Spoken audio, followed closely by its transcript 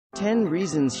10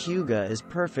 reasons Hygge is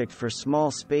perfect for small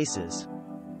spaces.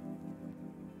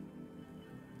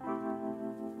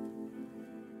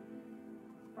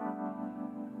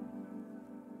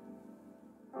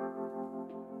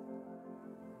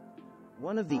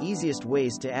 One of the easiest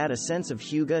ways to add a sense of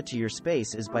Hygge to your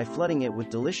space is by flooding it with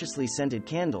deliciously scented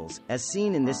candles, as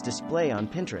seen in this display on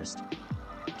Pinterest.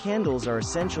 Candles are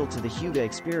essential to the Hygge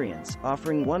experience,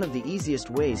 offering one of the easiest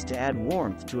ways to add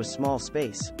warmth to a small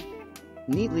space.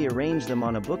 Neatly arrange them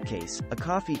on a bookcase, a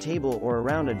coffee table or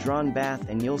around a drawn bath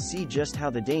and you'll see just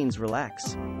how the Danes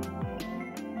relax.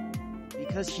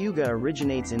 Because Hygge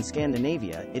originates in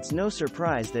Scandinavia, it's no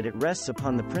surprise that it rests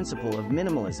upon the principle of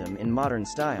minimalism in modern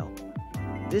style.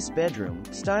 This bedroom,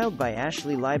 styled by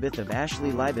Ashley Leibeth of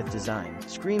Ashley Leibeth Design,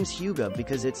 screams Hygge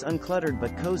because it's uncluttered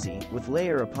but cozy, with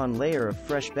layer upon layer of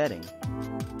fresh bedding.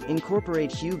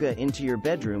 Incorporate Hygge into your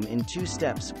bedroom in 2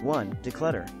 steps. 1.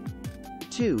 Declutter.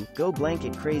 2. Go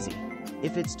blanket crazy.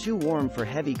 If it's too warm for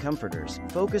heavy comforters,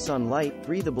 focus on light,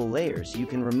 breathable layers you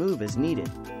can remove as needed.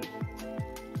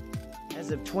 As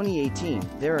of 2018,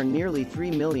 there are nearly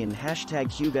 3 million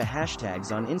 #Hygge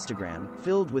hashtags on Instagram,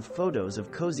 filled with photos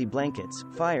of cozy blankets,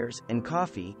 fires, and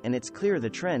coffee, and it's clear the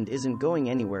trend isn't going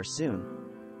anywhere soon.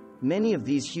 Many of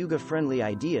these Hygge-friendly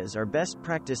ideas are best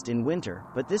practiced in winter,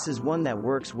 but this is one that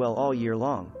works well all year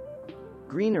long.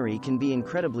 Greenery can be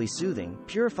incredibly soothing,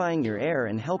 purifying your air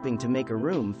and helping to make a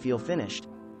room feel finished.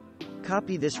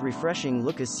 Copy this refreshing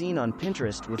look as seen on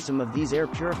Pinterest with some of these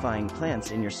air-purifying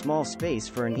plants in your small space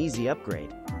for an easy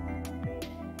upgrade.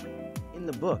 In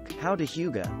the book, How to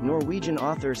Hygge, Norwegian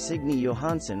author Signe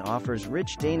Johansen offers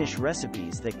rich Danish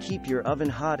recipes that keep your oven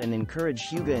hot and encourage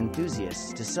Hygge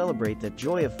enthusiasts to celebrate the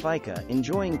joy of fika,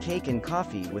 enjoying cake and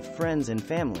coffee with friends and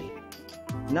family.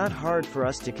 Not hard for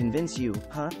us to convince you,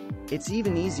 huh? It's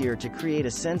even easier to create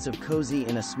a sense of cozy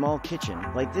in a small kitchen,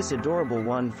 like this adorable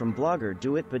one from blogger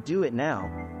Do It But Do It Now.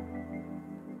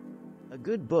 A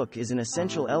good book is an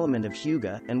essential element of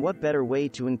Hygge, and what better way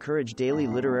to encourage daily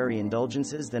literary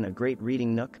indulgences than a great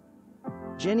reading nook?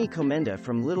 Jenny Komenda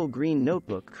from Little Green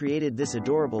Notebook created this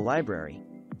adorable library.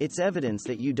 It's evidence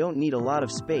that you don't need a lot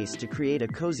of space to create a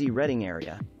cozy reading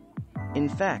area. In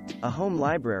fact, a home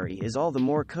library is all the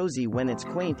more cozy when it's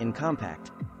quaint and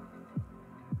compact.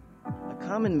 A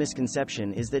common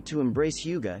misconception is that to embrace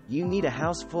Hygge, you need a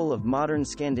house full of modern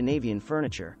Scandinavian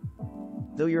furniture.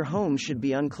 Though your home should be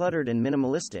uncluttered and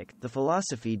minimalistic, the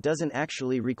philosophy doesn't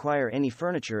actually require any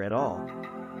furniture at all.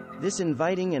 This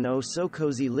inviting and oh so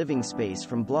cozy living space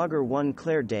from blogger One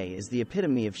Claire Day is the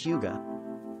epitome of Hygge.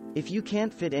 If you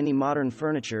can't fit any modern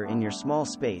furniture in your small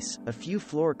space, a few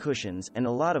floor cushions and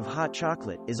a lot of hot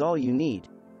chocolate is all you need.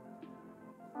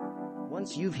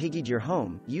 Once you've Hygged your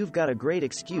home, you've got a great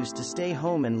excuse to stay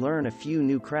home and learn a few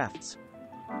new crafts.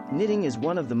 Knitting is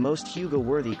one of the most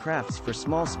Hygge-worthy crafts for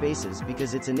small spaces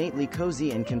because it's innately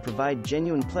cozy and can provide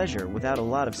genuine pleasure without a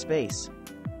lot of space.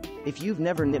 If you've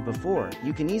never knit before,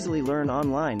 you can easily learn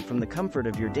online from the comfort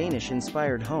of your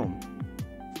Danish-inspired home.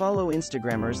 Follow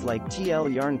Instagrammers like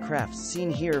TL Yarn Crafts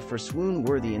seen here for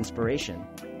swoon-worthy inspiration.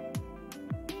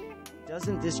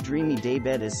 Doesn't this dreamy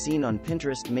daybed as seen on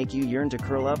Pinterest make you yearn to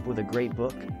curl up with a great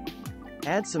book?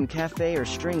 Add some cafe or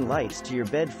string lights to your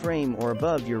bed frame or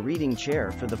above your reading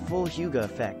chair for the full Hygge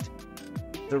effect.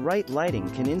 The right lighting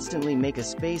can instantly make a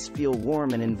space feel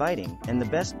warm and inviting, and the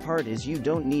best part is you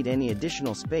don't need any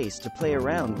additional space to play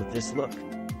around with this look.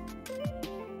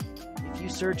 If you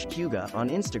search Hygge on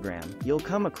Instagram, you'll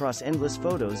come across endless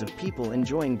photos of people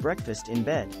enjoying breakfast in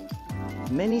bed.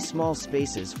 Many small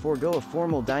spaces forego a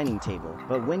formal dining table,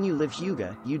 but when you live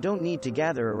Hygge, you don't need to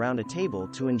gather around a table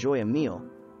to enjoy a meal.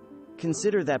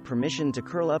 Consider that permission to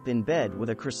curl up in bed with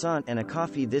a croissant and a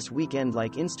coffee this weekend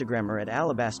like Instagrammer at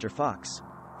Alabaster Fox.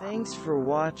 Thanks for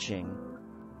watching.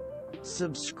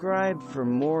 Subscribe for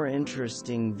more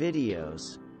interesting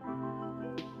videos.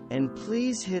 And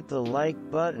please hit the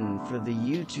like button for the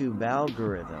YouTube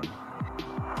algorithm.